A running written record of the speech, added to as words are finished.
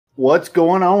What's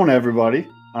going on, everybody?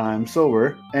 I'm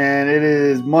sober, and it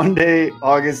is Monday,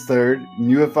 August 3rd,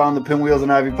 and you have found the Pinwheels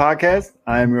and Ivy podcast.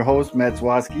 I am your host, Matt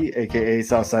Zwaski, a.k.a.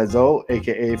 Southside Zoe,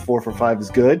 a.k.a. 4 for 5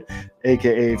 is good,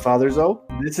 a.k.a. Father Zoe.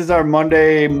 This is our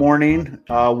Monday morning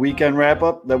weekend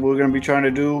wrap-up that we're going to be trying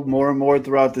to do more and more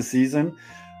throughout the season,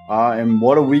 and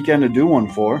what a weekend to do one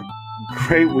for.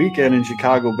 Great weekend in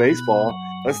Chicago baseball.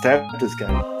 Let's tap this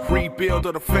guy. Rebuild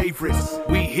of the favorites.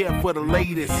 We here for the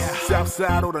latest. South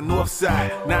side or the north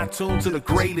side. Not tuned to the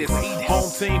greatest.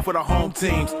 Home team for the home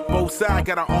teams. Both sides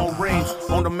got our own rings.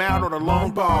 On the mound or the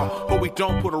long ball. But we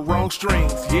don't put the wrong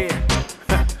strings. Yeah.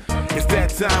 It's that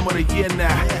time of the year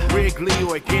now. Wrigley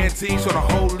or Ganty, so the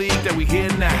whole league that we hear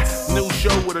now. New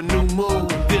show with a new mood.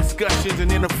 Discussions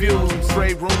and interviews.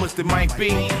 Straight rumors that might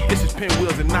be. This is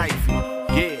Pinwheels and Ivy.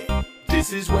 Yeah.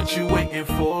 This is what you waiting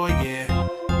for, yeah.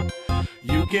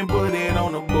 You can put it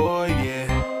on the board,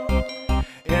 yeah.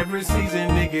 Every season,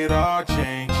 nigga, it all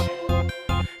change.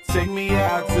 Take me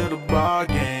out to the ball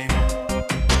game.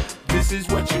 This is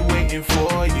what you waiting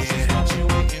for,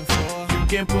 yeah. You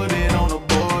can put it on the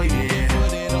board,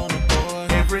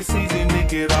 yeah. Every season,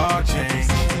 nigga, it all change.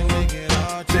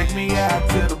 Take me out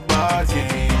to the ball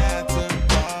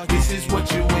game. This is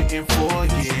what you waiting for,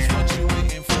 yeah.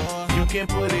 You can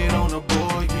put it on the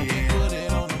board,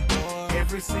 yeah.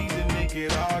 Every season, nigga,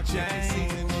 it all change.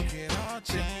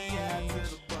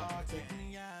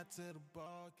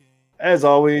 As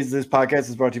always, this podcast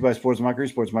is brought to you by Sports Mockery,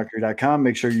 sportsmockery.com.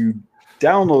 Make sure you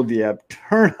download the app,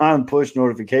 turn on push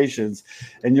notifications,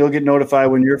 and you'll get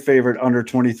notified when your favorite under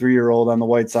 23-year-old on the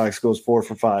White Sox goes 4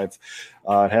 for 5.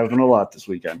 It happened a lot this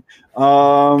weekend.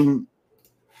 But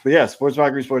yeah, Sports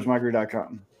Mockery,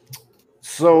 sportsmockery.com.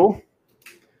 So,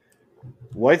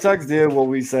 White Sox did what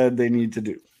we said they need to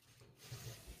do.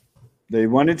 They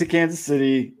went into Kansas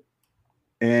City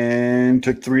and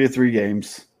took 3 of 3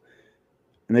 games.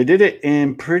 And they did it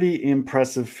in pretty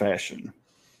impressive fashion.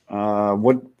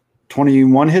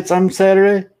 21 hits on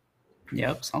Saturday?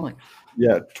 Yep, solid.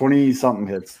 Yeah, 20-something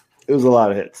hits. It was a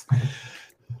lot of hits.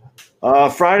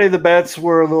 Friday, the bats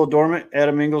were a little dormant.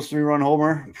 Adam Engels' 3-run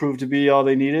homer proved to be all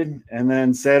they needed. And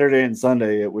then Saturday and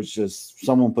Sunday, it was just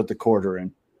someone put the quarter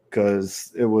in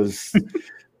because it was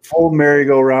full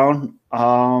merry-go-round.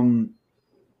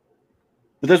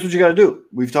 But that's what you got to do.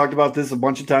 We've talked about this a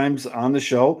bunch of times on the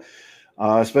show,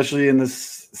 especially in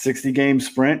this 60-game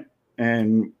sprint.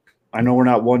 And I know we're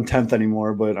not 1/10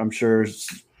 anymore, but I'm sure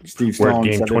Steve Stone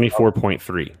we're at game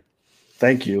 24.3.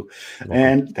 Thank you.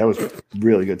 And that was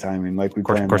really good timing. Like we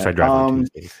planned. Of course, I drive on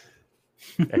Tuesdays.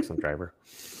 Excellent driver.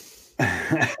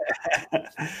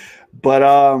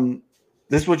 But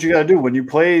this is what you got to do when you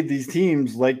play these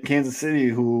teams like Kansas City,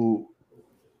 who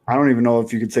I don't even know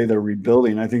if you could say they're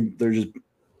rebuilding. I think they're just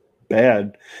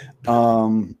bad.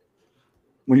 When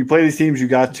you play these teams, you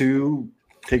got to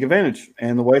take advantage.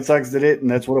 And the White Sox did it,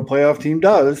 and that's what a playoff team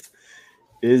does,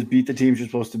 is beat the teams you're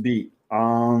supposed to beat.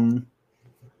 Some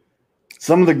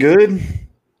of the good,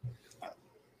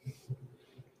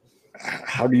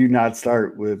 how do you not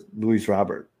start with Luis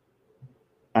Robert?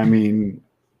 I mean,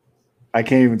 I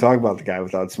can't even talk about the guy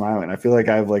without smiling. I feel like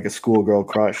I have like a schoolgirl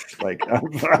crush. Like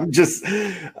I'm just,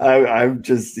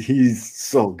 he's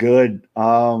so good.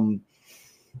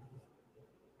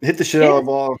 Hit the shit out of the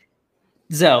ball.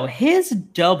 So his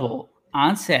double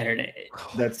on Saturday.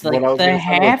 That's like what I was the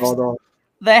half, call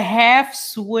the half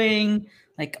swing,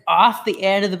 like off the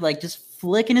end of the, like just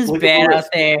flicking his bat out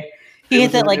there. He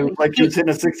hit that like he was hitting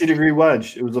a 60-degree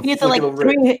wedge. It was a he hit that like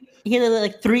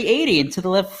 380 into the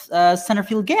left center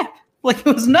field gap. Like it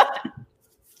was nothing.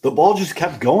 The ball just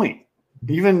kept going.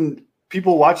 Even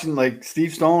people watching, like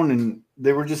Steve Stone, and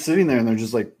they were just sitting there and they're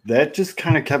just like, that just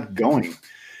kind of kept going.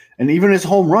 And even his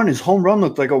home run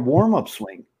looked like a warm-up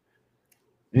swing.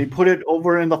 And he put it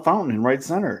over in the fountain in right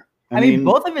center. I mean,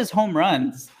 both of his home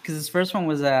runs, because his first one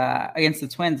was against the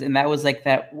Twins, and that was like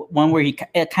that one where he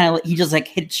just like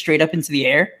hit straight up into the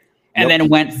air and then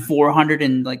went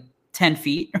 410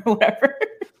 feet or whatever.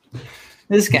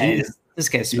 This guy's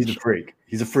he's a freak.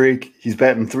 He's a freak. He's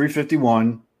batting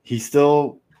 351. He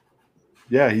still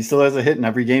has a hit in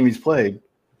every game he's played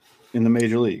in the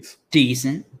major leagues.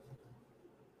 Decent.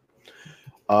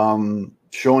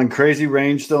 Showing crazy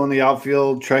range still in the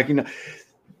outfield, tracking.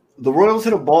 The Royals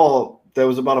hit a ball that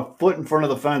was about a foot in front of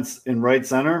the fence in right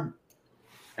center.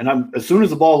 And as soon as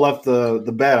the ball left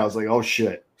the bat, I was like, oh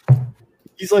shit.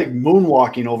 He's like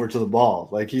moonwalking over to the ball.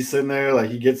 Like he's sitting there, like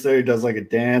he gets there, he does like a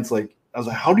dance. Like I was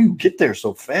like, how do you get there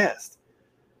so fast?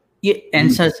 Yeah,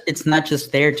 and so it's not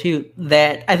just there too.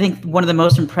 That I think one of the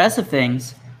most impressive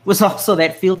things was also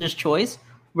that fielder's choice,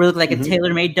 where it looked like a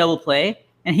tailor-made double play,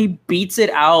 and he beats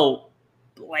it out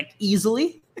like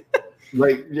easily.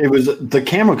 Like it was the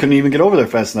camera couldn't even get over there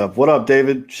fast enough. What up,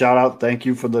 David? Shout out. Thank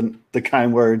you for the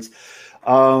kind words.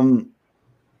 But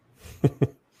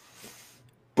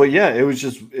yeah, it was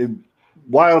just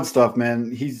wild stuff,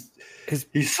 man. He's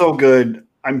so good.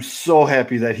 I'm so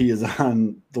happy that he is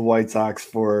on the White Sox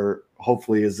for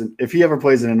hopefully if he ever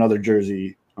plays in another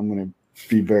jersey, I'm going to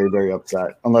be very, very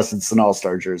upset unless it's an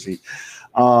all-star jersey.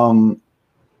 But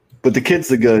the kid's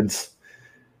the goods.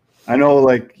 I know,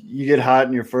 like, you get hot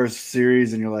in your first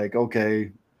series and you're like,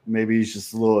 okay, maybe he's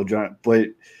just a little adrenaline, but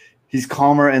he's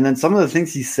calmer. And then some of the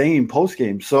things he's saying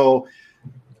post-game. So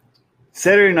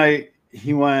Saturday night,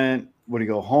 he went,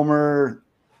 homer,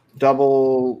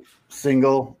 double,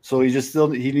 single. So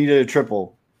he needed a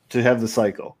triple to have the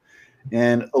cycle.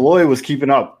 And Eloy was keeping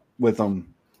up with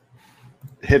him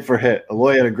hit for hit.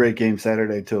 Eloy had a great game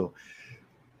Saturday too.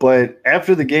 But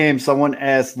after the game, someone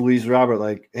asked Luis Robert,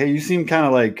 like, hey, you seem kind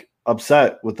of like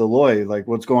upset with Eloy, like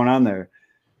what's going on there?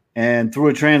 And through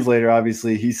a translator,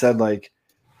 obviously, he said like,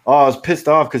 oh, I was pissed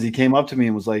off because he came up to me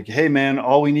and was like, hey man,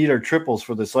 all we need are triples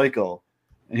for the cycle.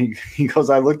 And he goes,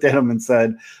 I looked at him and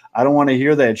said, I don't want to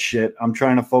hear that shit. I'm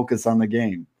trying to focus on the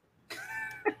game.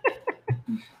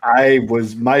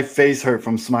 My face hurt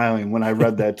from smiling when I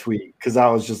read that tweet because I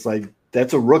was just like,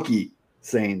 that's a rookie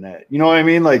saying that. You know what I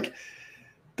mean? Like,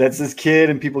 that's this kid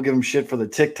and people give him shit for the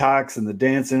TikToks and the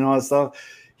dancing and all that stuff.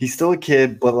 He's still a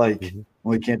kid, but like,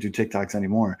 well, he can't do TikToks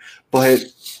anymore. But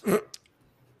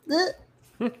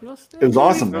it was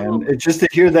awesome, man. It's just to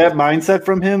hear that mindset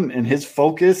from him and his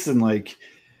focus and like,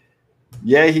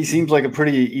 yeah, he seems like a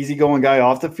pretty easygoing guy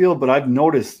off the field, but I've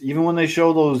noticed even when they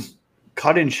show those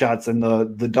cut-in shots in the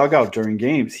dugout during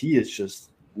games, he is just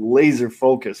laser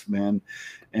focused, man.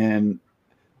 And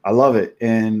I love it.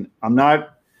 And I'm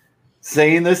not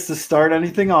saying this to start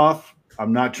anything off.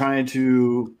 I'm not trying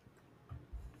to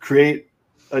create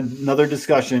another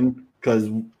discussion because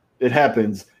it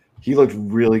happens. He looked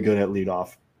really good at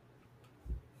leadoff.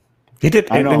 He did.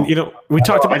 I know. And, you know, we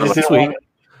talked about this week.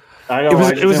 I know.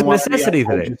 It was a necessity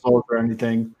today. Or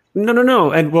anything.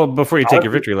 No. And well, before you take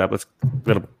your victory lap, let's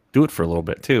do it for a little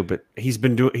bit too. But he's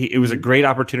been doing. It was a great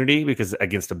opportunity because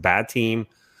against a bad team,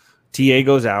 TA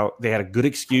goes out. They had a good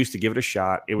excuse to give it a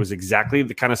shot. It was exactly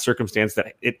the kind of circumstance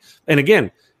that it. And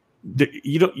again, when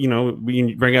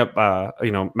you bring up,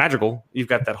 Magical, you've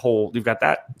got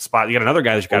that spot. You got another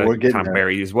guy that you got to kind of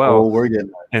bury as well. Oh, we're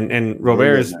getting there. And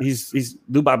Robert he's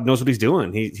Lubab knows what he's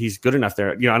doing. He's good enough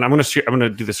there. You know, and I'm gonna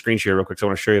do the screen share real quick. So I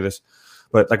want to show you this.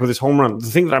 But like with his home run, the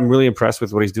thing that I'm really impressed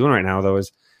with what he's doing right now though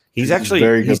is he's actually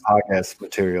very good podcast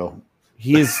material.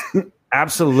 He is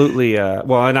absolutely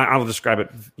and I'll describe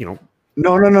it. You know.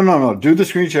 No. Do the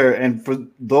screen share. And for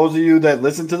those of you that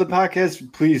listen to the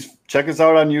podcast, please check us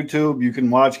out on YouTube. You can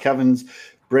watch Kevin's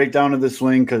breakdown of the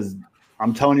swing because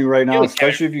I'm telling you right now,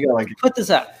 especially if you got like put this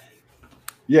up.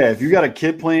 Yeah, if you got a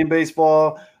kid playing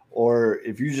baseball or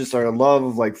if you just are in love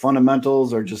of like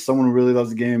fundamentals or just someone who really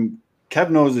loves the game, Kev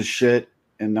knows his shit.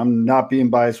 And I'm not being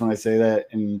biased when I say that.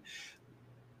 And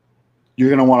you're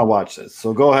going to want to watch this.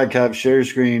 So go ahead, Kev, share your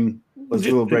screen. Let's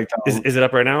do a breakdown. Is it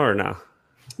up right now or no?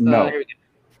 No. There we go.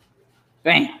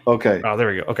 Bam. Okay. Oh,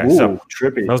 there we go. Okay. Ooh, so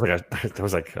trippy. That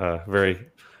was very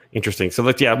interesting. So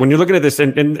when you're looking at this,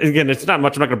 and again, it's not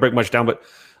much. I'm not going to break much down, but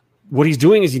what he's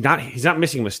doing is he's not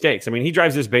missing mistakes. I mean, he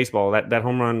drives this baseball that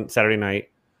home run Saturday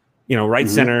night. You know, right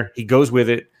center. He goes with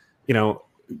it. You know,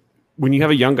 when you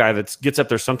have a young guy that gets up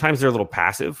there, sometimes they're a little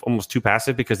passive, almost too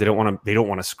passive because they don't want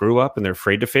to screw up and they're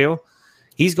afraid to fail.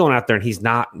 He's going out there and he's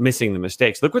not missing the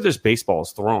mistakes. Look where this baseball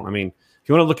is thrown. I mean, if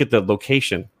you want to look at the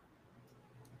location.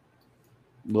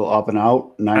 A little up and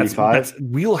out, 95. That's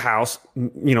wheelhouse,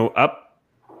 up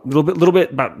a little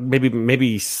bit, about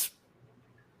maybe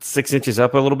 6 inches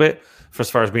up a little bit for as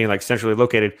far as being like centrally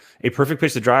located. A perfect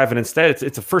pitch to drive, and instead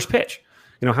it's a first pitch.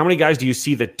 You know, how many guys do you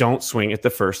see that don't swing at the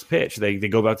first pitch? They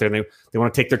go out there and they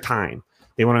want to take their time.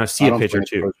 They want to see a pitch or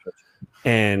two.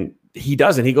 And he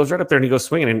doesn't. He goes right up there and he goes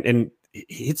swinging, and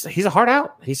he's a hard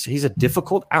out. He's a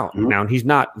difficult out. Now, and he's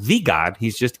not the god.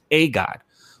 He's just a god.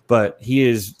 But he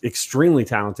is extremely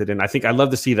talented, and I love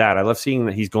to see that. I love seeing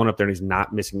that he's going up there and he's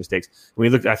not missing mistakes. When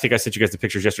you look, I think I sent you guys the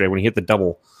pictures yesterday when he hit the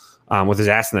double with his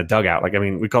ass in the dugout. Like, I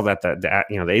mean, we call that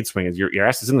the eight swing. Is your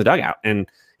ass is in the dugout, and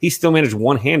he still managed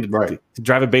one-handed to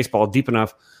drive a baseball deep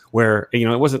enough where it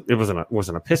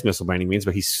wasn't a piss missile by any means,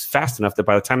 but he's fast enough that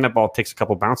by the time that ball takes a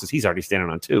couple bounces, he's already standing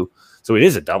on two. So it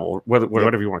is a double,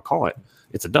 whatever you want to call it.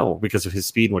 It's a double because of his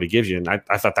speed and what he gives you. And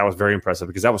I thought that was very impressive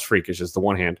because that was freakish. Just the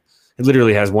one hand. It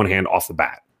literally has one hand off the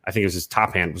bat. I think it was his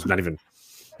top hand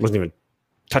wasn't even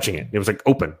touching it. It was like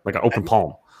open, like an open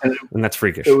palm. and that's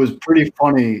freakish. It was pretty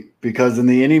funny because in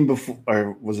the inning before,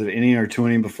 or was it inning or two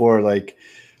inning before, like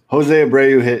Jose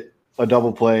Abreu hit a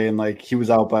double play and like he was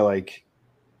out by like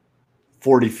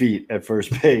 40 feet at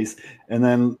first base. And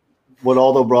then what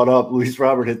Aldo brought up, Luis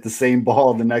Robert hit the same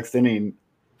ball the next inning.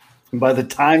 And by the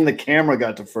time the camera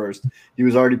got to first, he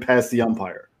was already past the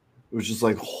umpire. It was just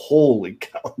like, holy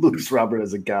cow, Luis Robert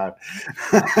is a god.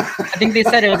 I think they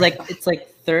said it's like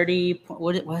 30.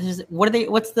 What is it?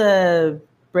 What's the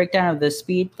breakdown of the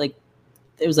speed? Like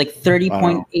it was like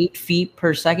 30.8 feet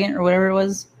per second or whatever it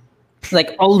was.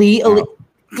 Like elite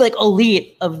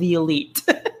of the elite.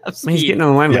 Of speed. I mean, he's getting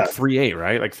on the line like 3.8,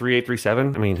 right? Like 3.8,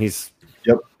 3.7. I mean, he's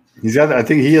got. I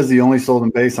think he is the only stolen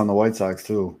base on the White Sox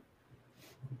too.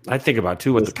 I think about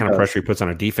too what the kind of pressure he puts on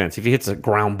a defense. If he hits a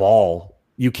ground ball,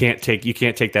 you can't take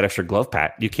that extra glove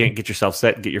pat. You can't get yourself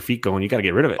set and get your feet going. You got to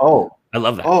get rid of it. Oh, I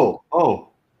love that. Oh,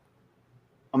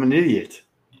 I'm an idiot.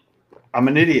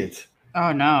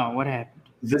 Oh no, what happened?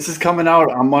 This is coming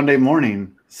out on Monday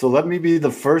morning, so let me be the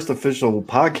first official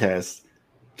podcast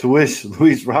to wish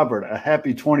Luis Robert a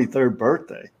happy 23rd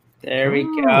birthday. There we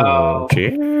go.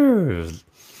 Cheers.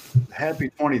 Happy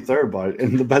 23rd, bud.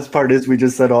 And the best part is we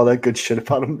just said all that good shit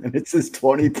about him, and it's his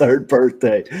 23rd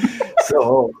birthday.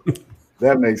 So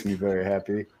that makes me very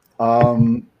happy.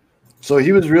 So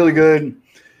he was really good.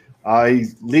 He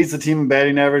leads the team in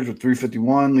batting average with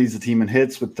 351, leads the team in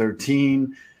hits with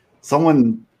 13.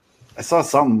 I saw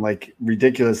something like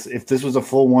ridiculous. If this was a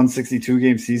full 162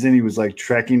 game season, he was like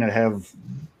tracking to have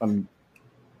a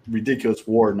ridiculous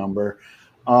WAR number.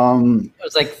 It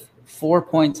was like 4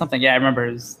 point something. Yeah, I remember.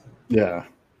 It was... Yeah,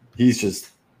 he's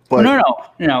just. But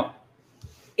no.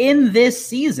 In this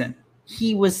season,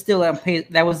 he was still on pace.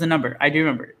 That was the number. I do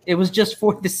remember. It was just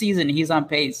for the season. He's on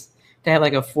pace to have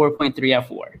like a 4.3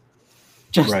 F4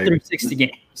 just through 60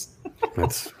 games.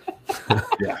 That's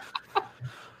yeah.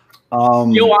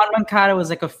 Yoan Moncada was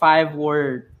like a 5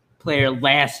 WAR player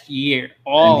last year.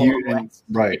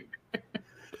 Right.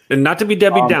 And not to be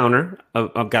Debbie Downer,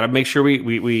 I've got to make sure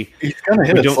we he's gonna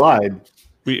hit a slide.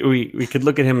 We could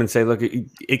look at him and say, look,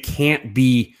 it can't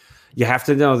be. You have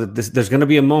to know that there's going to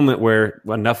be a moment where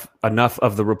enough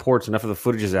of the reports, enough of the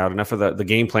footage is out, enough of the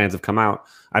game plans have come out.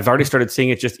 I've already started seeing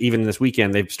it just even this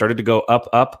weekend. They've started to go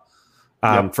up.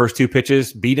 First 2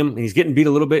 pitches, beat him. And he's getting beat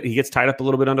a little bit. He gets tied up a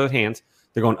little bit under the hands.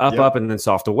 They're going up, and then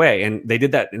soft away. And they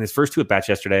did that in his first 2 at-bats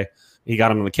yesterday. He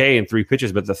got him in the K in 3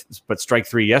 pitches, but strike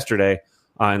 3 yesterday.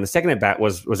 And the second at-bat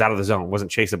was out of the zone,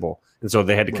 wasn't chaseable. And so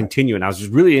they had to continue. And I was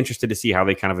just really interested to see how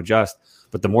they kind of adjust.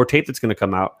 But the more tape that's going to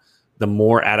come out, the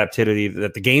more adaptivity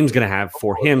that the game's going to have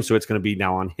for him. So it's going to be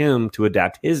now on him to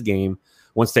adapt his game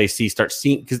once they start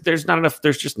seeing, because there's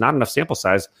just not enough sample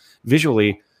size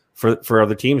visually for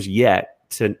other teams yet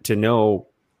to know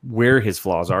where his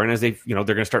flaws are. And as they're going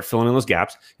to start filling in those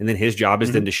gaps, and then his job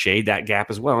is then to shade that gap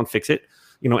as well and fix it,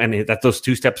 and that those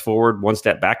 2 steps forward, 1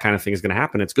 step back kind of thing is going to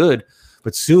happen. It's good.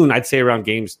 But soon, I'd say around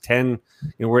games 10,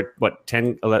 we're at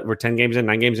 10 games in,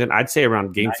 9 games in. I'd say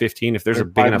around game 15, if there's a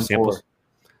big enough sample.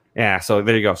 Yeah, so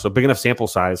there you go. So big enough sample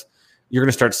size, you're going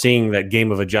to start seeing that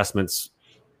game of adjustments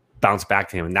bounce back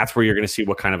to him. And that's where you're going to see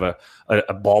what kind of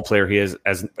a ball player he is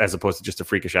as opposed to just a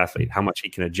freakish athlete, how much he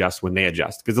can adjust when they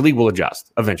adjust. Because the league will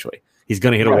adjust eventually. He's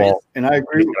going to hit a wall. And I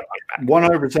agree,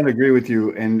 100% agree with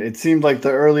you. And it seemed like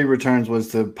the early returns was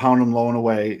to pound him low and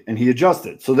away, and he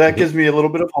adjusted. So that gives me a little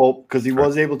bit of hope because he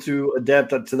was able to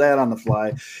adapt to that on the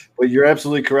fly. But you're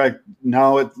absolutely correct.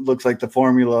 Now it looks like the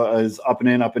formula is up and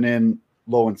in,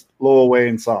 low away,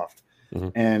 and soft. Mm-hmm.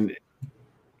 And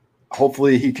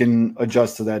hopefully he can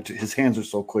adjust to that. His hands are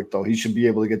so quick, though. He should be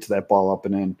able to get to that ball up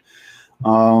and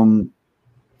in.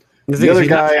 The other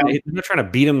guy, they're not trying to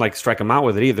beat him, like strike him out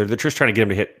with it either. They're just trying to get him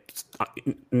to hit.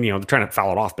 They're trying to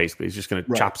foul it off. Basically, he's just going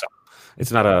to chop something.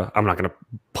 It's not I'm not going to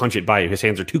punch it by you. His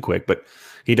hands are too quick, but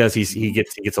he does. He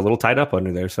gets a little tied up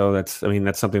under there. So that's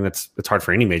something that's hard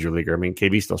for any major leaguer. I mean,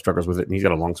 KB still struggles with it, and he's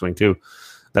got a long swing too.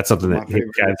 That's something that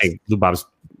I think Lou Bob's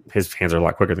his hands are a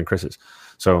lot quicker than Chris's.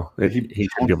 So he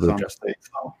should be able to adjust.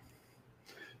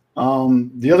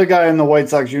 The other guy in the White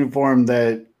Sox uniform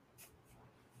that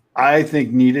I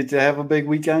think needed to have a big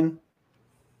weekend,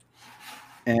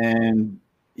 and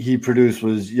he produced,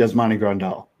 was Yasmani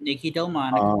Grandal. Nicky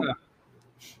Delmonico.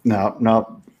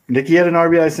 No. Nicky had an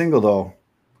RBI single, though.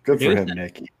 Good for him,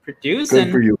 Nicky.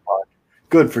 Producing.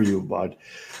 Good for you, bud.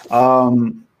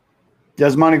 Yasmani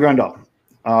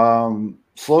Grandal.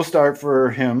 Slow start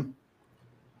for him.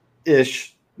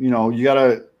 Ish. You got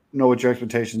to know what your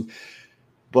expectations.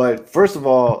 But first of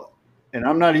all, and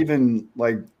I'm not even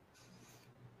like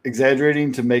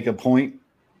exaggerating to make a point,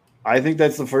 I think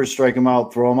that's the first strike him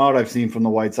out, throw him out I've seen from the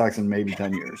White Sox in maybe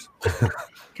 10 years.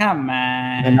 Come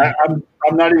on. And I'm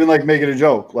not even like making a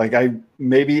joke. Like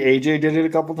maybe AJ did it a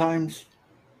couple times,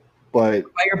 but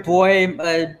by your boy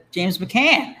James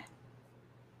McCann.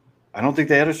 I don't think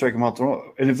they had to strike him out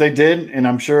throw. And if they did, and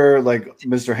I'm sure like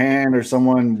Mr. Hand or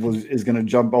someone is going to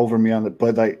jump over me on it,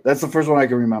 but like that's the first one I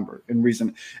can remember in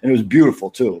recent, and it was beautiful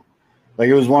too. Like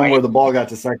it was one where the ball got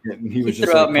to second, and he was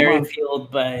just threw like, out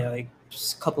Merrifield by like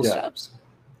just a couple steps.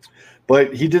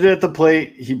 But he did it at the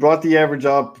plate. He brought the average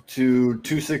up to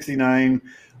 269.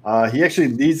 He actually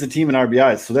leads the team in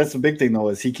RBIs. So that's the big thing though,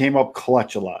 is he came up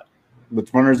clutch a lot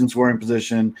with runners in scoring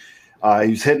position.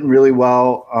 He was hitting really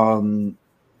well.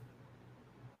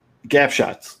 Gap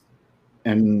shots,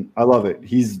 and I love it.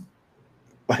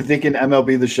 I think in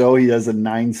MLB The Show he has a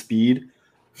 9 speed,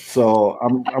 so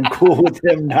I'm cool with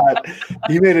him.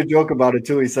 He made a joke about it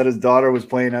too. He said his daughter was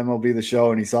playing MLB The Show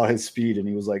and he saw his speed and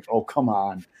he was like, "Oh, come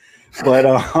on!" But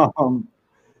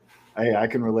I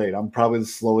can relate. I'm probably the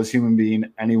slowest human being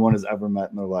anyone has ever met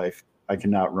in their life. I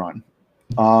cannot run.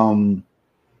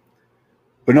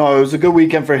 But no, it was a good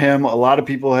weekend for him. A lot of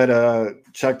people had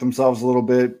checked themselves a little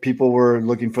bit. People were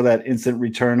looking for that instant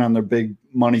return on their big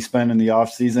money spent in the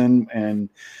offseason. And,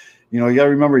 you got to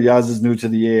remember Yaz is new to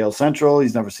the AL Central.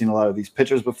 He's never seen a lot of these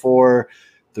pitchers before.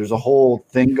 There's a whole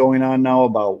thing going on now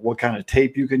about what kind of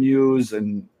tape you can use.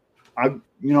 And,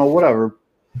 whatever.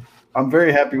 I'm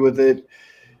very happy with it.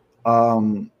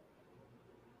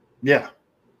 Yeah,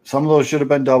 some of those should have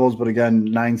been doubles, but again,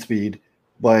 9 speed.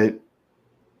 But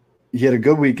he had a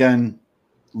good weekend,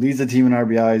 leads the team in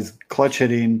RBIs, clutch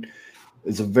hitting.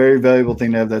 It's a very valuable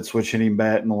thing to have that switch hitting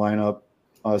bat in the lineup,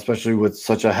 especially with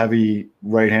such a heavy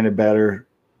right-handed batter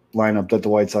lineup that the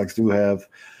White Sox do have.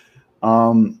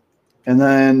 And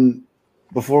then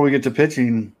before we get to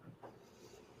pitching,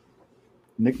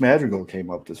 Nick Madrigal came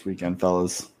up this weekend,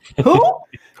 fellas. Who?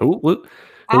 Who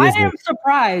I am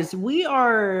surprised. We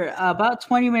are about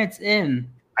 20 minutes in.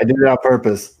 I did it on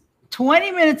purpose.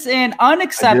 20 minutes in,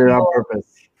 unacceptable. I did it on purpose.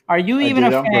 Are you even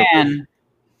a fan?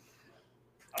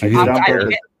 I did it on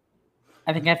purpose.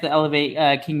 I think I have to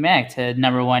elevate King Mac to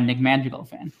 #1 Nick Madrigal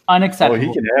fan. Unacceptable. Oh,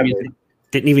 he can have it.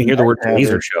 Didn't even hear the word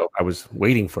laser show. I was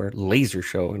waiting for a laser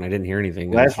show, and I didn't hear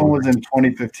anything. Last one was in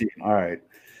 2015. All right.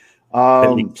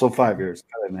 So 5 years,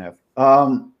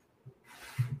 5.5.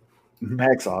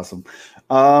 Mac's awesome.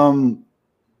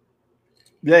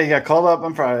 Yeah, he got called up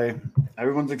on Friday.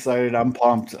 Everyone's excited. I'm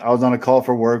pumped. I was on a call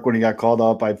for work when he got called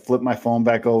up. I flipped my phone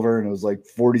back over, and it was like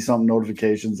 40-something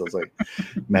notifications. I was like,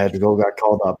 Madrigal got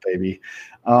called up, baby.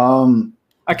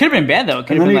 It could have been bad, though. It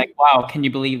could have been like, wow, can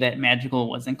you believe that Madrigal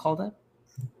wasn't called up?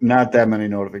 Not that many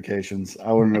notifications.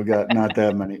 I wouldn't have got not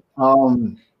that many.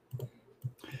 And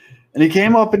he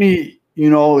came up, and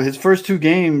his first 2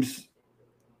 games,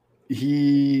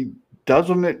 he does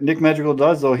what Nick Madrigal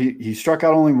does, though. He struck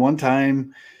out only 1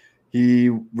 time. He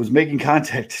was making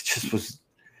contact. It just was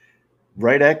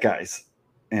right at guys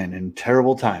and in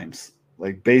terrible times,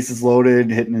 like bases loaded,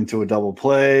 hitting into a double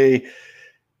play.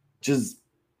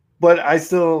 But I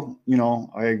still,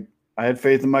 I had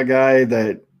faith in my guy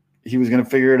that he was going to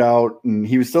figure it out, and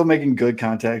he was still making good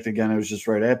contact. Again, it was just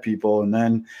right at people. And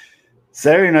then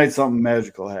Saturday night, something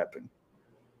magical happened,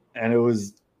 and it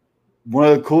was one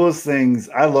of the coolest things.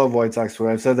 I love White Sox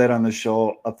Twitter. I've said that on the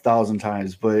show 1,000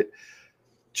 times, but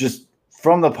just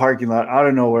from the parking lot, out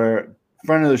of nowhere,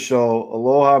 friend of the show,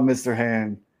 Aloha Mr.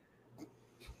 Hand.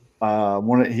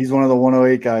 He's one of the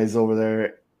 108 guys over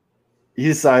there. He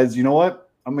decides, you know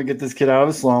what? I'm going to get this kid out of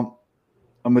a slump.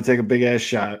 I'm going to take a big-ass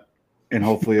shot, and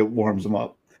hopefully it warms him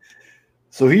up.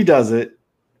 So he does it,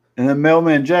 and then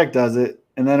Mailman Jack does it,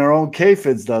 and then our own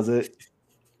K-Fids does it,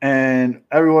 and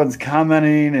everyone's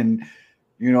commenting, and,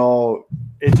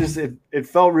 it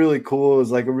felt really cool. It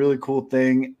was like a really cool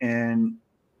thing, and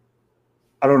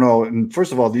I don't know. And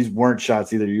first of all, these weren't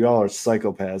shots either. You all are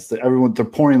psychopaths. They're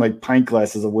pouring like pint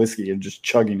glasses of whiskey and just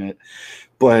chugging it.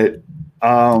 But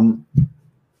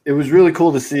it was really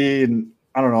cool to see. And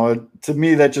I don't know. To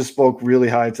me, that just spoke really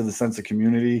high to the sense of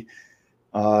community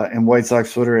and White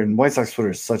Sox Twitter. And White Sox Twitter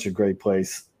is such a great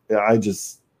place.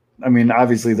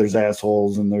 Obviously there's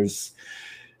assholes and there's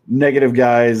negative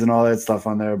guys and all that stuff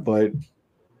on there. But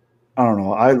I don't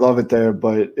know. I love it there.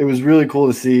 But it was really cool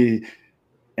to see.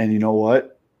 And you know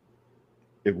what?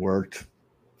 It worked.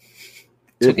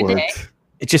 It worked.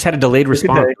 It just had a delayed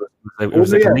response. That's the thing. It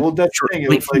was like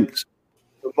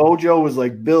the mojo was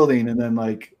like building, and then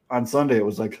like on Sunday it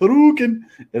was like Hadouken.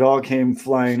 It all came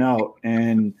flying out,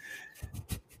 and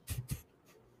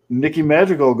Nicky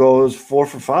Madrigal goes 4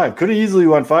 for 5. Could have easily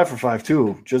went 5 for 5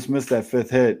 too. Just missed that 5th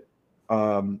hit,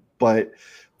 but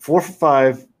 4 for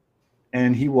 5.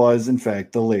 and he was, in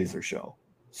fact, the laser show.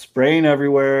 Spraying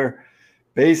everywhere,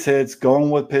 base hits, going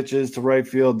with pitches to right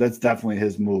field. That's definitely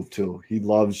his move, too. He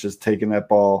loves just taking that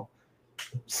ball,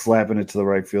 slapping it to the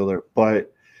right fielder.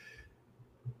 But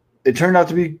it turned out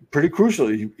to be pretty crucial.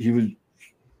 He was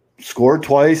scored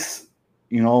twice,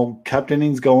 kept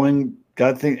innings going,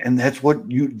 got things, and that's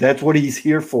what he's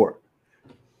here for.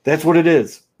 That's what it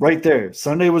is right there.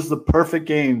 Sunday was the perfect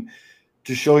game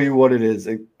to show you what it is.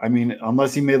 I mean,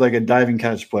 unless he made like a diving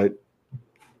catch, but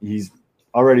he's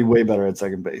already way better at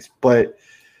second base. But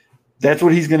that's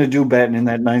what he's going to do batting in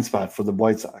that 9th spot for the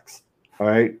White Sox. All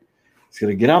right. He's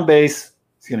going to get on base.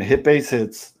 He's going to hit base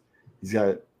hits.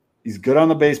 He's good on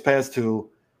the base pass too.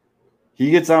 He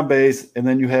gets on base, and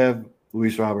then you have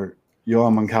Luis Robert,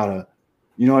 Yoan Moncada,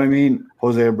 you know what I mean?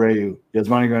 Jose Abreu,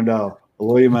 Yasmani Grandal,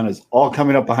 Eloy Jimenez, all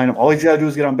coming up behind him. All he's got to do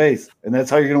is get on base, and that's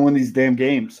how you're going to win these damn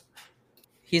games.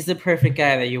 He's the perfect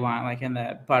guy that you want, like in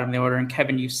the bottom of the order. And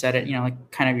Kevin, you said it,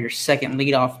 like kind of your second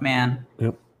leadoff man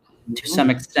to some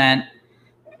extent.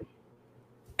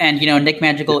 And, Nick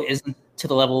Madrigal isn't to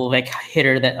the level of like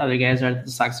hitter that other guys are that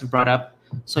the Sox have brought up.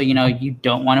 So, you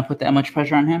don't want to put that much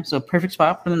pressure on him. So perfect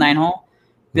spot for the 9-hole.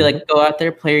 Be like, go out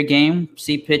there, play your game,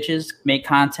 see pitches, make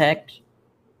contact.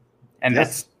 And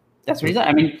that's what he's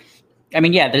done. I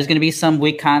mean, yeah, there's going to be some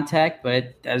weak contact,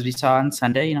 but as we saw on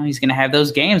Sunday, he's going to have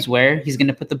those games where he's going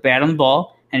to put the bat on the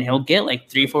ball and he'll get like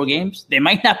 3-4 games. They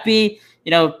might not be,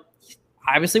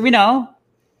 obviously we know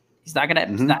he's not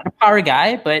not a power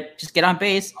guy, but just get on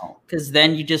base because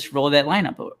then you just roll that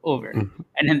lineup over. Mm-hmm.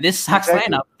 And in this Sox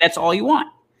lineup, that's all you want.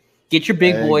 Get your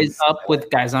big boys up with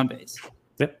guys on base.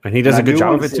 Yep, and he does a good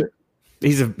job of it too.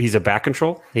 He's a back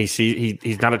control.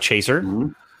 He's not a chaser. Mm-hmm.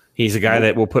 He's a guy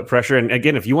that will put pressure. And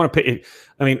again, if you want to pick,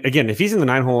 if he's in the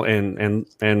 9-hole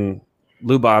and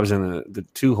Lou Bob's in the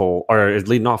 2-hole or is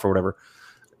leading off or whatever,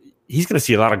 he's going to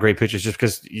see a lot of great pitches just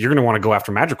because you're going to want to go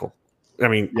after Madrigal.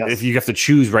 If you have to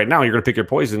choose right now, you're going to pick your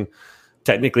poison.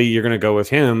 Technically, you're going to go with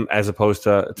him as opposed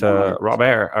to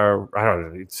Robert. Or I don't know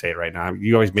how to say it right now.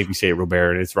 You always make me say it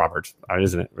Robert, and it's Robert,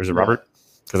 isn't it? Or is it Robert?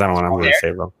 Because I don't want to. I'm going to say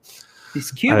it wrong.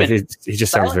 He's Cuban. He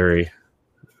just sounds very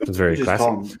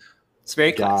classy. It's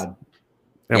very classy.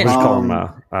 Yeah, we'll just call him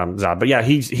Zod. But yeah,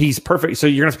 he's perfect. So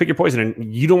you're going to pick your poison,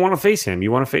 and you don't want to face him.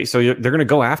 You want to face. So they're going to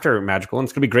go after Madrigal, and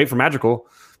it's going to be great for Madrigal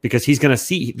because he's going to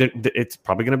see. It's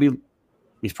probably going to be.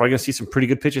 He's probably going to see some pretty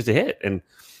good pitches to hit, and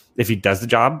if he does the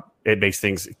job, it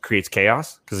creates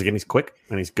chaos because again he's quick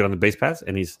and he's good on the base paths,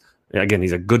 and he's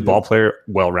a good ball player,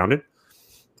 well rounded.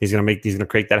 He's going to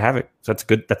create that havoc. So that's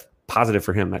good. That's positive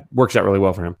for him. That works out really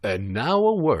well for him. And now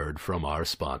a word from our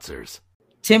sponsors.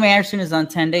 Tim Anderson is on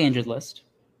 10-day injured list.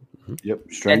 Yep,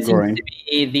 straight groin. To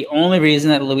be the only reason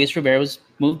that Luis Robert was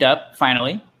moved up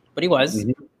finally, but he was.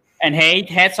 Mm-hmm. And hey,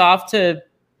 hats off to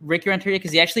Ricky Renteria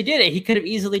because he actually did it. He could have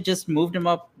easily just moved him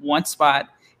up one spot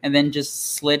and then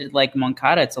just slid it like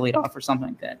Moncada to lead off or something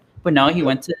like that. But no, he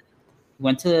went to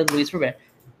Luis Robert.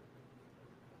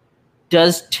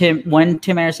 When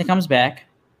Tim Anderson comes back,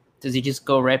 does he just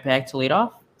go right back to lead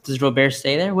off? Does Robert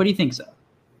stay there? What do you think so?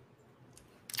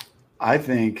 I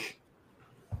think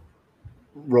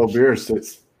Robert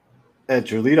sits at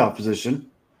your leadoff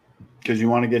position because you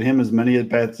want to get him as many at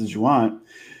bats as you want.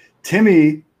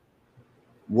 Timmy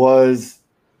was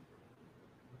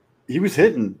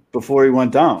hitting before he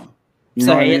went down. You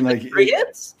know what I mean? Like 3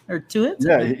 hits or 2 hits?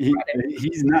 Yeah,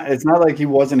 he's not. It's not like he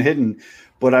wasn't hitting,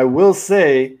 but I will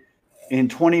say, in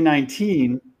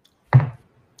 2019,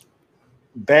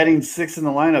 batting 6th in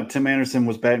the lineup, Tim Anderson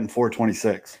was batting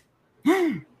 .426.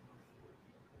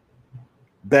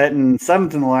 Batting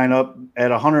 7th in the lineup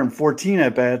at 114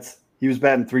 at bats, he was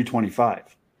batting .325.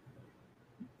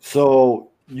 So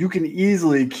you can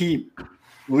easily keep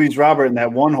Luis Robert in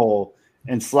that 1 hole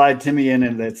and slide Timmy in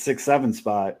that 6-7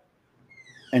 spot,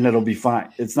 and it'll be fine.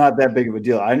 It's not that big of a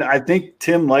deal. I think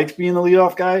Tim likes being the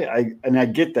leadoff guy, and I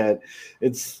get that.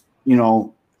 It's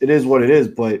it is what it is,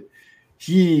 but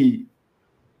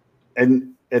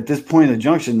and at this point in the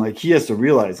junction, like he has to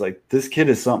realize like this kid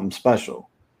is something special.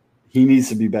 He needs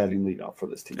to be batting leadoff for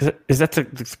this team. Is that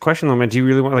the question though, man? Do you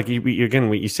really want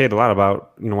you say it a lot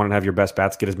about wanting to have your best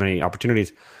bats, get as many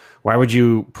opportunities. Why would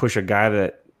you push a guy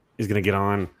that is going to get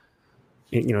on?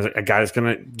 A guy that's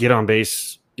going to get on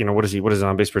base. What is his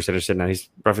on base percentage sitting at? He's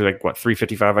roughly like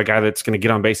 355. A guy that's going to get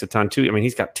on base a ton too. I mean,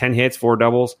 he's got 10 hits, 4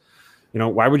 doubles.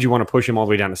 Why would you want to push him all the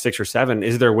way down to 6 or 7?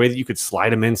 Is there a way that you could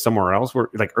slide him in somewhere else, where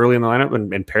like early in the lineup,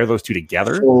 and pair those two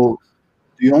together? So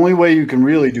the only way you can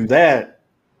really do that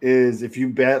is if you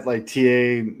bat like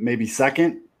TA maybe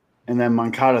 2nd, and then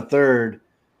Moncada 3rd,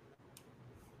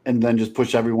 and then just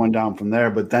push everyone down from there.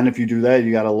 But then if you do that,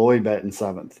 you got Eloy batting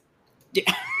 7th. Yeah.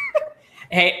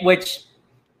 Hey, which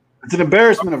It's an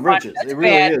embarrassment of riches. That's It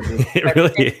really bad. is. It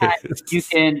really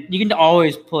is. you can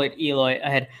always put Eloy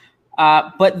ahead.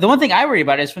 But the one thing I worry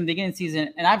about is from the beginning of the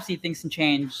season, and obviously things can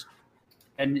change,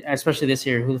 and especially this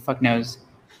year, who the fuck knows?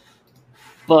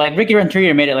 But like Ricky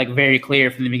Renteria made it like very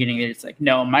clear from the beginning that it's like,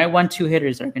 no, my 1-2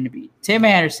 hitters are going to be Tim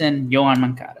Anderson, Yohan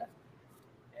Moncada,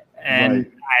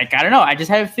 and I don't know. I just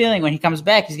have a feeling when he comes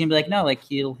back, he's going to be like, no, like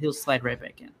he'll slide right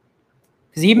back in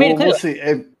because he made it clear. We'll see.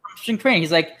 Spring training,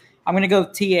 he's like, I'm going to go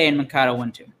TA and Moncada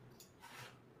 1-2.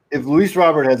 If Luis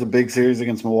Robert has a big series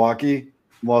against Milwaukee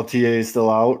while TA is still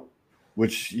out,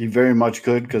 which he very much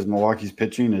could because Milwaukee's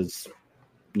pitching is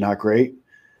not great.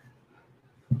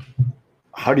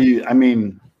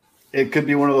 It could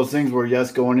be one of those things where,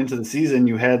 yes, going into the season,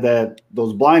 you had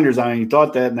those blinders on and you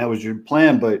thought that and that was your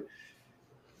plan, but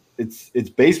it's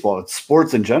baseball. It's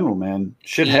sports in general, man.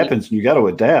 Shit happens and you got to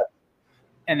adapt.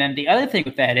 And then the other thing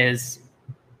with that is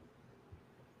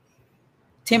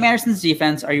Tim Anderson's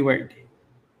defense, are you worried?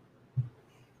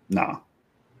 No.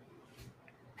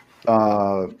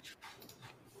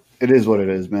 It is what it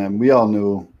is, man. We all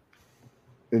knew.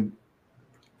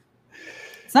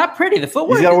 It's not pretty. The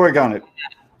footwork. He's got to work on it.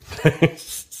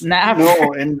 Not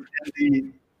No, and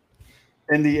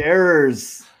the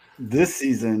errors this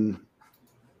season.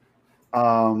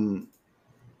 Those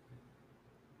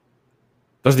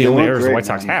are the only errors the White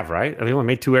Sox have, right? They only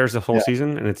made 2 errors the whole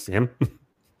season, and it's him.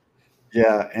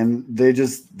 Yeah, and they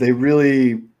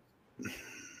really.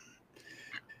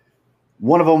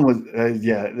 One of them was,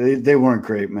 they weren't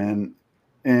great, man,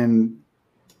 and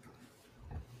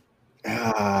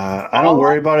I don't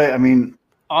worry about it. I mean,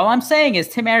 all I'm saying is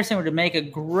Tim Anderson would make a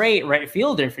great right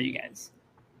fielder for you guys.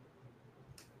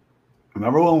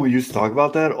 Remember when we used to talk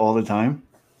about that all the time?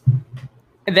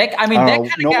 That kind of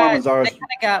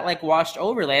got like washed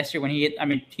over last year when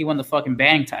he won the fucking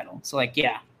batting title. So like,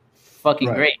 yeah, fucking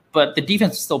Right. great. But the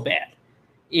defense is still bad.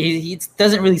 He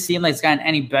doesn't really seem like it's gotten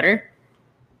any better.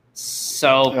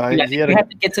 So you have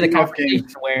to get to the conversation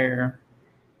where.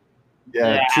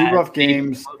 Yeah, 2 rough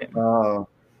games.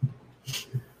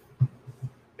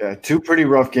 2 pretty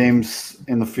rough games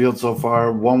in the field so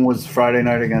far. One was Friday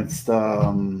night against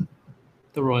the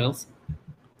Royals,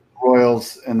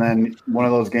 and then one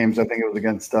of those games I think it was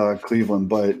against Cleveland.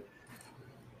 But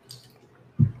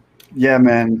yeah,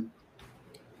 man,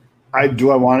 I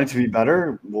want it to be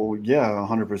better. Well, yeah,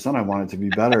 100%. I want it to be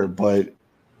better, but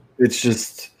it's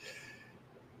just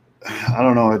I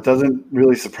don't know. It doesn't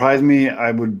really surprise me. I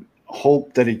would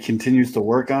hope that he continues to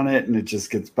work on it and it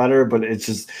just gets better. But it's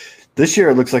just this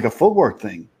year it looks like a footwork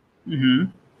thing.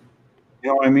 Mm-hmm. You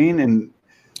know what I mean?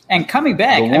 And coming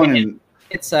back,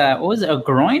 it's what was it, a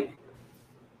groin?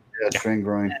 Yeah, strained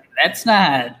groin. That's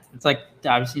not. It's like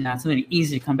obviously not something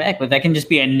easy to come back with. That can just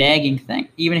be a nagging thing.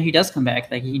 Even if he does come back,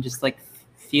 like he can just like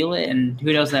feel it, and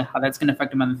who knows how that's going to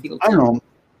affect him on the field. I don't know.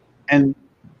 And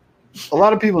a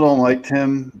lot of people don't like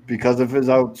Tim because of his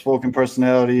outspoken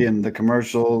personality and the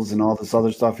commercials and all this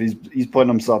other stuff. He's putting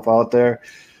himself out there.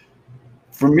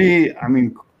 For me, I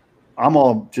mean, I'm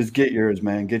all just get yours,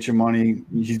 man. Get your money.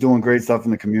 He's doing great stuff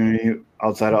in the community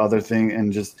outside of other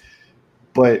things,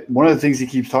 but one of the things he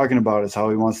keeps talking about is how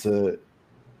he wants to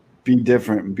be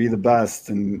different and be the best,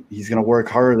 and he's going to work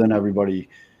harder than everybody.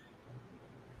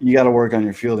 You got to work on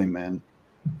your fielding, man.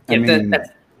 Yeah,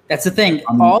 that's the thing.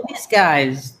 All these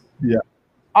guys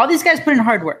put in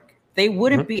hard work. They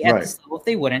wouldn't be at this level if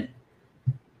they wouldn't.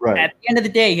 Right. At the end of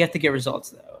the day, you have to get results,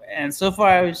 though. And so far,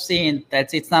 I was seeing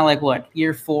that it's not like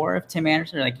year 4 of Tim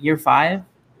Anderson, or like year 5.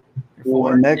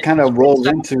 Well, and that kind of rolls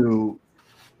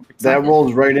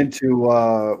right into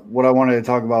what I wanted to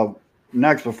talk about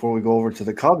next before we go over to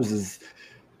the Cubs is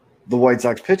the White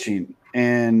Sox pitching.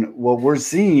 And what we're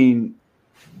seeing,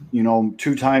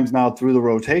 2 times now through the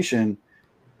rotation,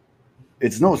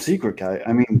 it's no secret, guy.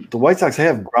 I mean, the White Sox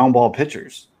have ground ball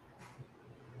pitchers.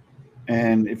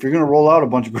 And if you're going to roll out a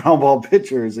bunch of ground ball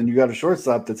pitchers and you got a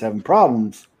shortstop that's having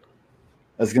problems,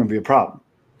 that's going to be a problem.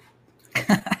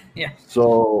 Yeah.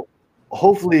 So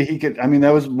hopefully he could. I mean,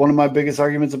 that was one of my biggest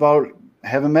arguments about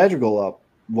having Madrigal up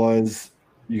was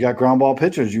you got ground ball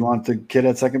pitchers. You want the kid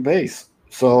at second base.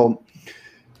 So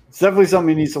it's definitely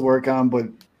something he needs to work on. But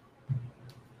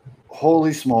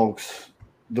holy smokes,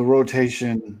 the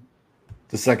rotation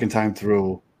the second time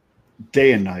through,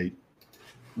 day and night.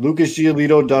 Lucas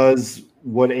Giolito does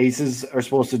what aces are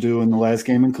supposed to do in the last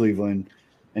game in Cleveland,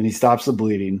 and he stops the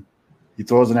bleeding. He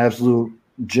throws an absolute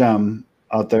gem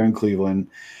out there in Cleveland.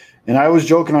 And I was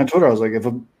joking on Twitter. I was like, if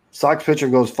a Sox pitcher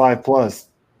goes 5+,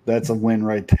 that's a win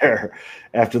right there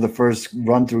after the first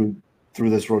run through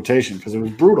this rotation because it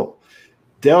was brutal.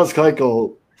 Dallas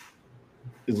Keuchel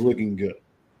is looking good.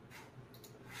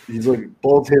 He's like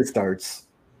both his starts.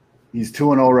 He's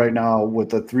 2-0 right now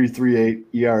with a 3.38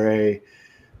 ERA.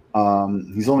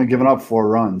 He's only given up 4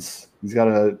 runs. He's got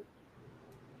a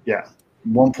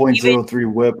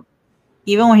 1.03 WHIP.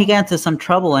 Even when he got into some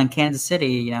trouble in Kansas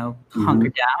City,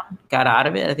 hunkered down, got out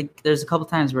of it. I think there's a couple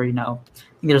times where, I think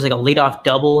there was like a leadoff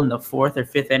double in the 4th or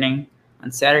 5th inning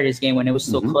on Saturday's game when it was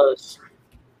still close.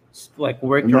 Just, like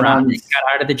worked around and got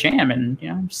out of the jam,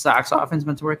 and Sox offense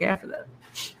went to work after that.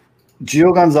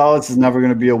 Gio Gonzalez is never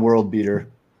going to be a world beater.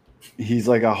 He's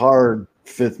like a hard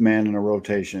 5th man in a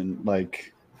rotation,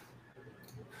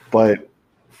 but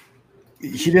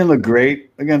he didn't look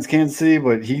great against Kansas City,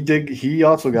 but he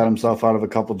also got himself out of a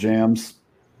couple jams.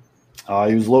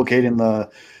 He was locating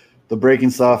the breaking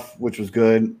stuff, which was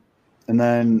good. And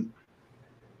then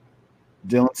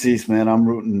Dylan Cease, man, I'm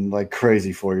rooting like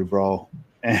crazy for you, bro.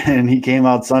 And he came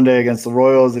out Sunday against the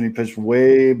Royals, and he pitched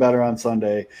way better on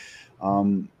Sunday.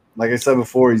 Like I said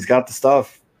before, he's got the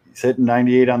stuff. He's hitting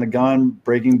 98 on the gun,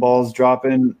 breaking balls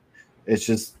dropping. It's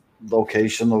just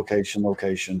location.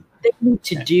 They need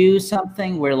to do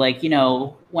something where,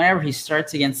 whenever he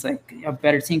starts against like a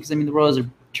better team, because the Royals are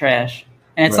trash,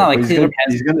 and it's not like Cleveland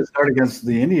he's going to start against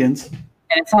the Indians, and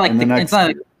it's not like it's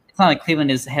not like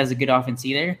Cleveland has a good offense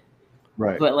either,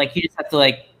 right? But you just have to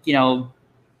I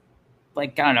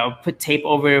don't know, put tape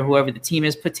over whoever the team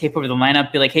is, put tape over the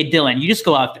lineup, be like, hey Dylan, you just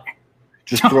go out there,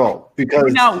 just throw, because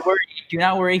do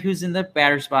not worry who's in the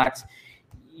batter's box.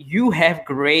 You have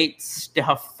great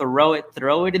stuff. Throw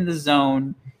it in the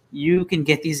zone. You can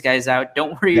get these guys out.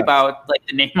 Don't worry about the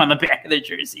name on the back of their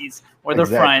jerseys or the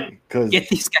front. Get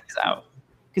these guys out,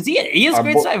 because he has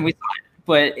great stuff. We saw it,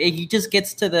 but he just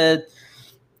gets to the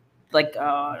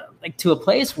to a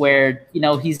place where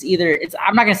he's either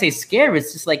I'm not gonna say scared, but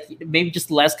it's just maybe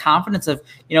just less confidence of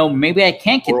maybe I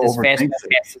can't get this fast as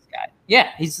this guy.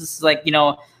 Yeah, he's just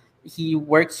he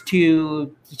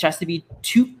tries to be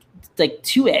too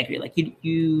accurate.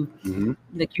 You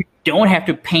don't have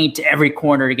to paint every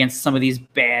corner against some of these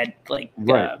bad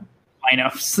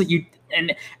lineups.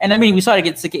 And I mean, we saw it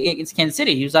against Kansas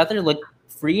City. He was out there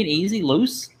free and easy,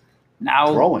 loose.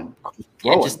 Now throwing.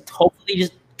 Just hopefully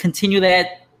just continue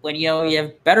that when you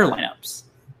have better lineups.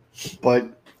 But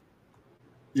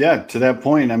yeah, to that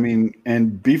point, I mean,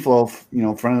 and Beefloaf,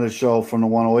 friend of the show from the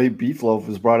 108, Beefloaf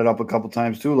has brought it up a couple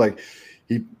times too.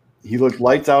 He looked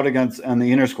lights out on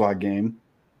the inter squad game,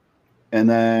 and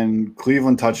then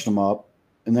Cleveland touched him up,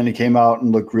 and then he came out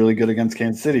and looked really good against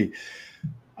Kansas City.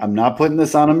 I'm not putting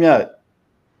this on him yet,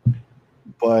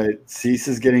 but Cease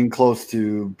is getting close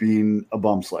to being a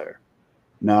bum slayer.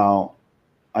 Now,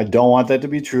 I don't want that to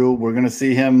be true. We're going to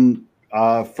see him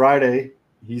Friday.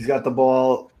 He's got the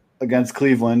ball against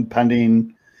Cleveland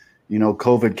pending,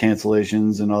 COVID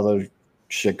cancellations and other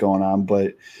shit going on,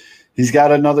 but he's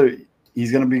got another – he's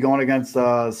going to be going against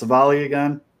Savali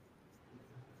again,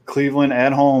 Cleveland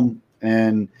at home,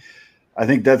 and I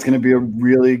think that's going to be a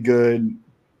really good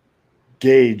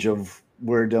gauge of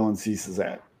where Dylan Cease is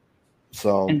at.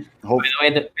 So, by the way,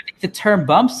 I think the term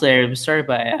bump slayer was started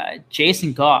by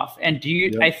Jason Goff, and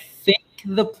I think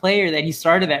the player that he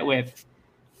started that with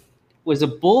was a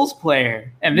Bulls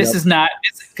player, and this is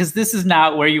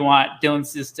not where you want Dylan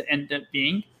Cease to end up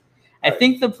being. I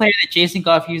think the player that Jason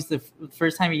Goff used the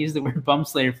first time he used the word bum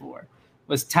slayer for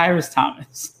was Tyrus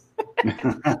Thomas. Which,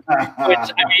 I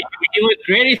mean, he looked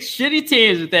great at shitty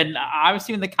teams, but then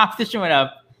obviously when the competition went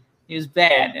up, he was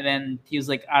bad, and then he was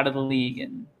out of the league.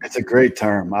 And it's a great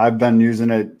term. I've been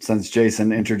using it since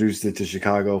Jason introduced it to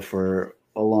Chicago for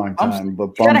a long time.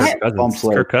 But bum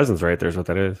slayer. Kirk Cousins, right? There's what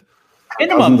that is.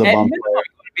 Minimum, you want to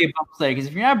be a bum slayer, because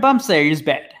if you're not a bum slayer, you're just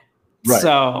bad. Right.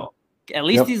 So at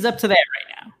least he's up to that right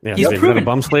now. Yeah, he's proven a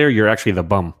bum slayer. You're actually the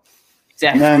bum.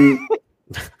 Exactly. And then,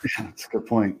 that's a good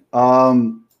point.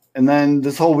 And then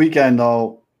this whole weekend,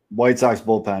 though, White Sox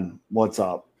bullpen, what's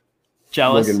up?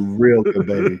 Jealous. Looking real good,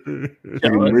 baby.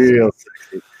 Looking real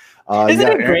sexy.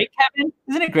 Isn't it great, Kevin?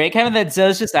 Isn't it great, Kevin, that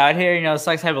Zoe's just out here? The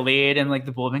Sox have a lead, and the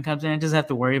bullpen comes in and doesn't have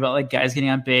to worry about guys getting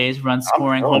on base, runs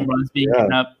scoring, home runs being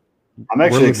given up. I'm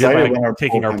actually excited when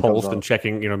taking our pulse and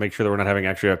checking, make sure that we're not having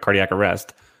actually a cardiac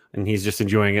arrest. And he's just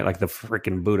enjoying it like the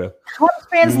freaking Buddha. Cubs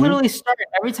fans literally start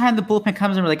every time the bullpen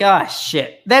comes in. We're like, oh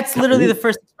shit! That's literally the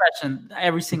first expression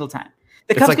every single time.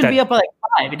 The Cubs can be up by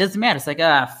 5. It doesn't matter. It's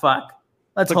fuck.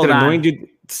 Let's hold on. That annoying dude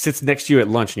sits next to you at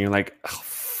lunch, and you're like, oh,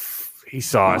 he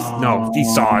saw us. No, he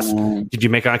saw us. Did you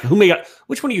make eye?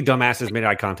 Which one of you dumbasses made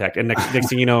eye contact? And next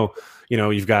thing you know,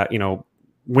 you've got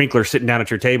Winkler sitting down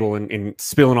at your table and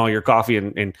spilling all your coffee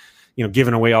and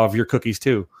giving away all of your cookies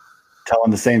too.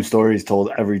 telling the same story he's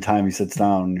told every time he sits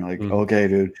down. And you're like, okay,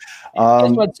 dude.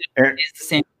 It's the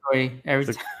same story every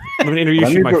time. Let me introduce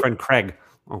you to my friend Craig.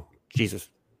 Oh, Jesus.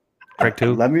 Craig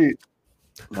too. Let me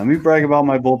brag about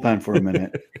my bullpen for a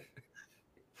minute.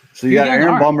 So you got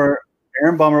Aaron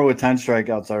Bummer with 10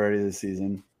 strikeouts already this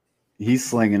season. He's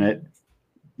slinging it.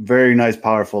 Very nice,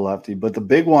 powerful lefty. But the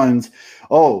big ones,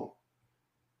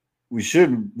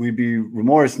 we'd be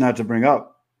remiss not to bring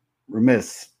up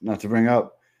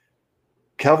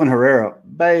Kelvin Herrera.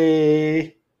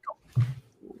 Bye.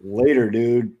 Later,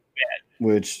 dude.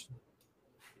 Which,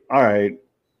 all right.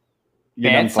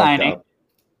 Bad signing.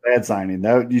 Bad signing.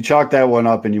 That you chalk that one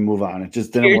up and you move on. It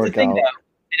just didn't work out. Though,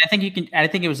 and I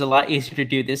think it was a lot easier to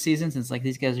do this season since like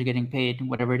these guys are getting paid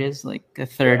whatever it is, like a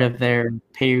third of their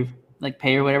pay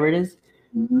or whatever it is.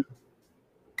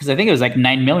 Because I think it was like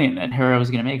 $9 million that Herrera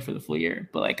was going to make for the full year,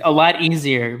 but like a lot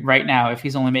easier right now if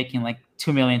he's only making like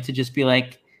 $2 million to just be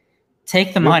like,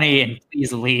 take the money and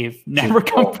please leave, never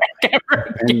come back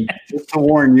ever again. And just to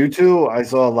warn you two, I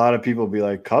saw a lot of people be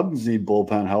like, Cubs need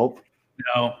bullpen help.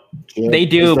 No, they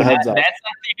do, but that's not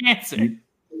the answer.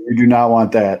 You do not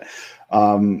want that.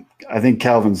 I think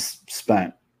Calvin's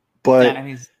spent, but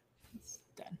he's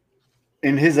done.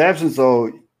 In his absence,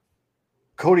 though,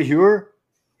 Cody Hewer,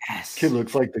 yes, kid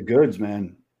looks like the goods,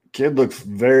 man. Kid looks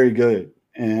very good,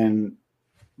 and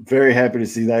very happy to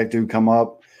see that dude come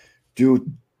up, do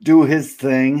his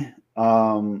thing.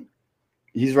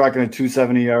 He's rocking a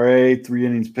 2.70 ERA, 3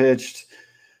 innings pitched.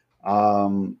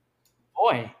 Boy.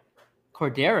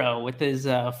 Cordero with his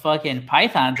fucking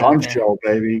pythons. Gun show,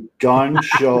 baby. Gun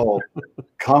show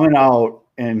coming out,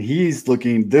 and he's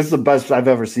looking. This is the best I've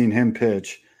ever seen him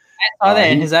pitch. I saw that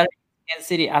in his Kansas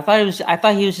City. I thought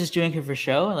he was just doing it for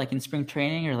show, like in spring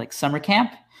training or like summer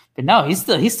camp. But no, he's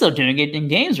still doing it in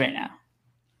games right now.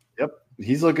 Yep,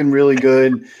 he's looking really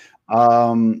good.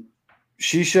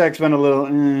 Shishak's been a little,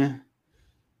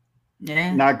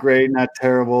 not great, not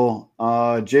terrible.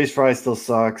 Jace Fry still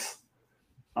sucks.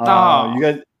 You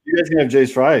guys can have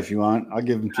Jace Fry if you want. I'll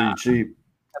give him to you cheap.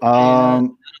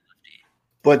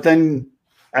 But then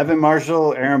Evan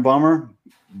Marshall, Aaron Bummer,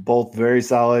 both very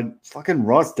solid. Fucking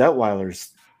Ross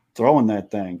Detweiler's throwing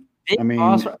that thing.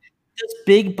 Does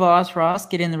Big Boss Ross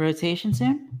get in the rotation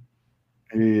soon?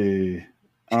 I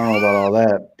don't know about all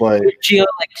that, but Gio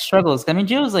struggles. I mean,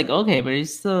 Gio's okay, but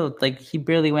he's still he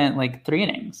barely went 3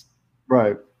 innings.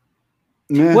 Right.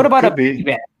 What about a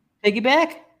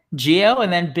piggyback? Gio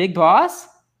and then Big Boss?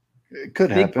 It could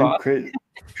happen.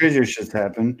 Crazier shit's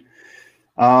happened.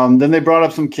 Then they brought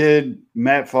up some kid,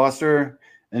 Matt Foster.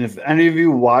 And if any of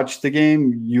you watch the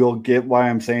game, you'll get why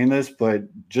I'm saying this. But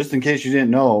just in case you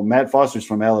didn't know, Matt Foster's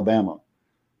from Alabama.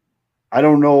 I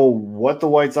don't know what the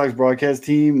White Sox broadcast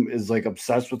team is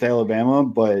obsessed with Alabama,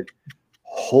 but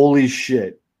holy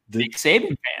shit. Big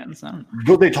Saban fans.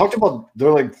 But they're talking about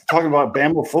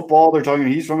Bama football. They're talking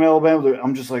he's from Alabama.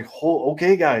 I'm just like,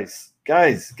 okay, guys,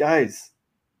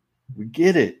 we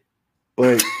get it.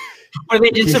 But were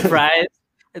they just surprised?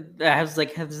 Has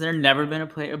there never been a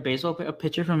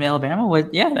pitcher from Alabama?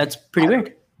 Yeah, that's pretty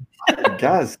weird. I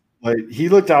guess, but he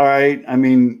looked all right. I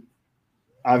mean,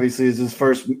 obviously, it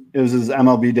was his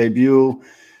MLB debut.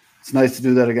 It's nice to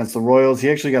do that against the Royals. He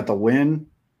actually got the win.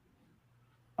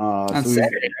 On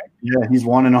Saturday, right? Yeah, he's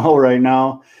 1-0 right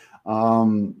now.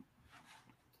 And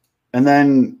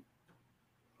then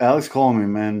Alex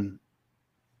Coleman, man,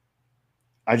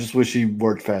 I just wish he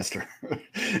worked faster.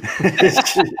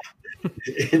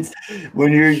 it's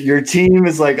when your team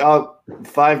is up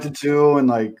 5-2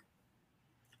 and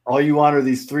all you want are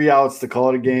these 3 outs to call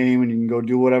it a game and you can go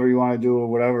do whatever you want to do or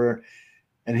whatever.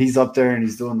 And he's up there and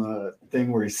he's doing the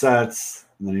thing where he sets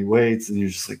and then he waits and you're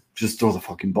just just throw the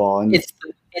fucking ball. And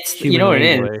it's you know what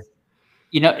it is.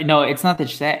 No, it's not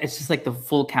just that. It's just the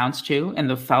full counts too, and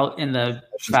the foul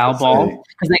ball.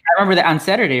 Because I remember that on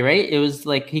Saturday, right? It was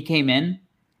he came in,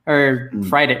 or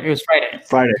Friday. It was Friday.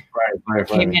 Friday.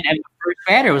 Came in and the first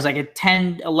batter was a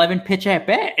 10-11 pitch at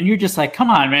bat, and you're just come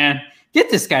on, man, get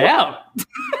this guy out.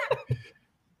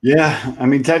 Yeah, I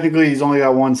mean, technically he's only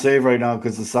got 1 save right now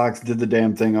because the Sox did the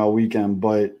damn thing all weekend,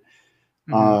 but.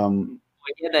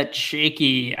 We had that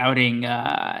shaky outing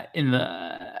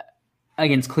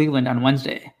against Cleveland on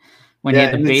Wednesday when he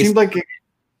had the base.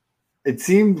 It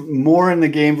seemed more in the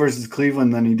game versus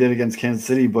Cleveland than he did against Kansas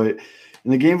City, but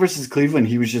in the game versus Cleveland,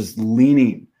 he was just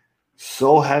leaning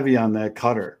so heavy on that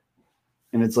cutter.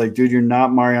 And it's dude, you're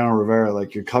not Mariano Rivera.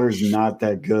 Your cutter's not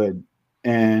that good.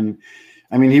 And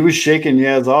I mean, he was shaking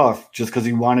Yaz off just because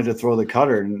he wanted to throw the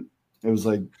cutter. And it was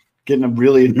getting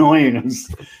really annoying.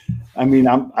 I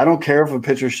don't care if a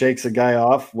pitcher shakes a guy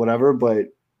off, whatever, but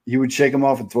he would shake him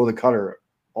off and throw the cutter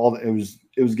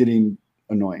it was getting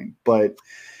annoying. But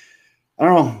I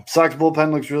don't know. Sox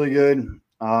bullpen looks really good.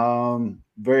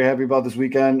 Very happy about this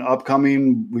weekend.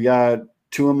 Upcoming, we got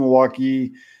 2 in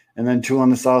Milwaukee and then 2 on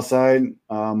the south side.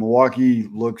 Milwaukee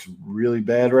looks really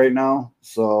bad right now.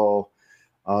 So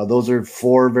those are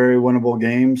 4 very winnable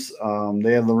games.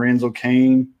 They have Lorenzo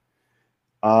Cain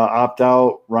opt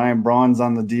out. Ryan Braun's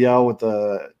on the DL with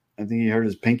I think he hurt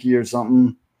his pinky or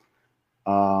something.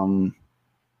 Yelich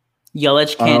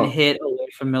can't hit away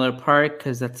from Miller Park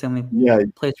because that's the only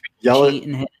place where you cheat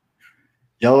and hit.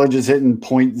 Yelich is hitting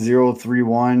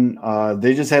 .031.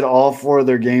 They just had all 4 of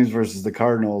their games versus the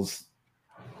Cardinals.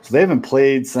 So they haven't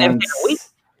played since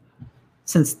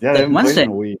Wednesday. Played in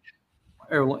a week.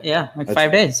 Or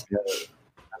 5 days. Yeah,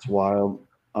 that's wild.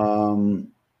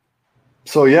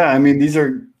 So yeah, I mean these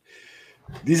are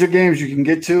games you can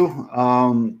get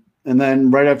to. And then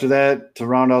right after that, to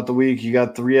round out the week, you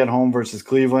got 3 at home versus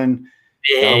Cleveland.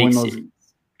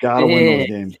 Gotta win those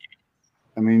games.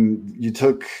 I mean,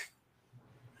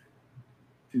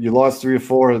 you lost 3 or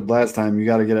 4 last time. You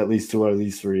got to get at least 2 out of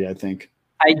these 3, I think.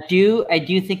 I do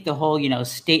think the whole,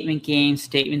 statement game,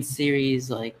 statement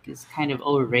series, is kind of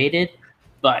overrated.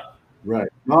 But right,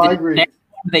 no, I agree. Next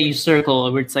time that you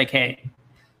circle where it's like, hey,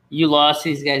 you lost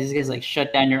these guys. These guys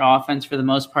shut down your offense for the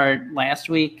most part last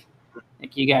week.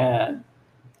 You gotta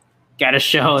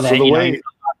show that you're a lot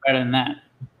better than that.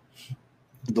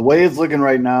 The way it's looking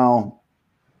right now,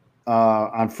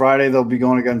 on Friday they'll be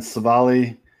going against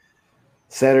Savali.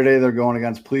 Saturday they're going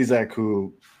against Plesac,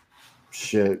 who,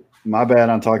 shit, my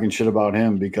bad on talking shit about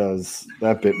him because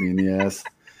that bit me in the ass.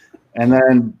 And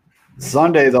then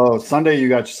Sunday you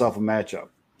got yourself a matchup.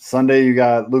 Sunday you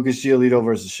got Lucas Giolito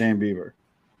versus Shane Bieber.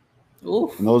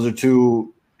 Oof. And those are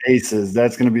 2 aces.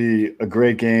 That's going to be a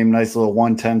great game. Nice little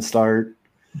 1-10 start.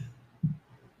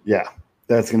 Yeah,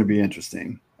 that's going to be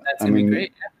interesting. That's going to be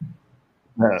great.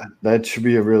 Yeah, that should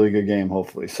be a really good game,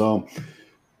 hopefully. So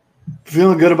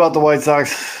feeling good about the White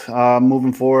Sox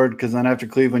moving forward because then after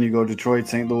Cleveland, you go Detroit,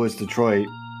 St. Louis, Detroit.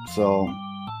 So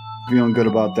feeling good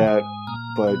about that.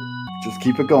 But just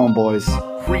keep it going, boys.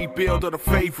 Rebuild of the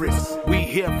favorites. We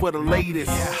here for the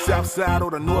latest. South side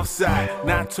or the north side.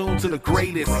 Not tuned to the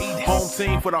greatest. Home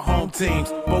team for the home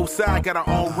teams. Both sides got our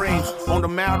own rings. On the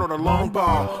mound or the long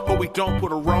ball. But we don't put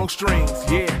the wrong strings.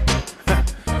 Yeah.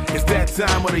 It's that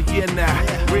time of the year now.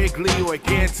 Wrigley or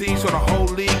Ganty, so the whole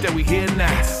league that we hear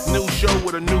now. New show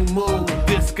with a new mood.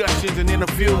 Discussions and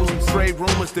interviews. Trade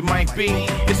rumors that might be.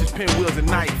 This is Pinwheels and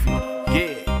Knife.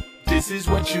 Yeah. This is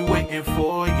what you waiting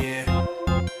for, yeah.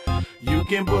 You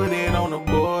can put it on the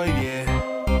board,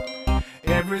 yeah.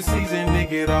 Every season,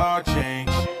 nigga, it all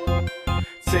change.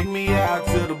 Take me out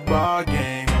to the ball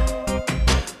game.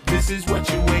 This is what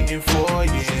you waiting for,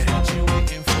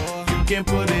 yeah. You can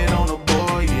put it on the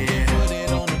board,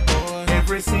 yeah.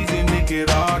 Every season, nigga,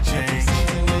 it all change.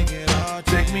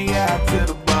 Take me out to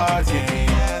the ball game.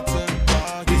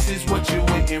 This is what you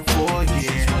waiting for,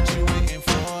 yeah.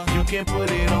 You can put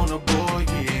it on the board,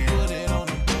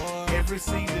 yeah. Every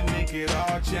season, nigga, it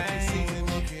all change.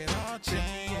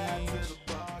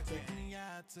 Take me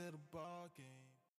out to the ball game.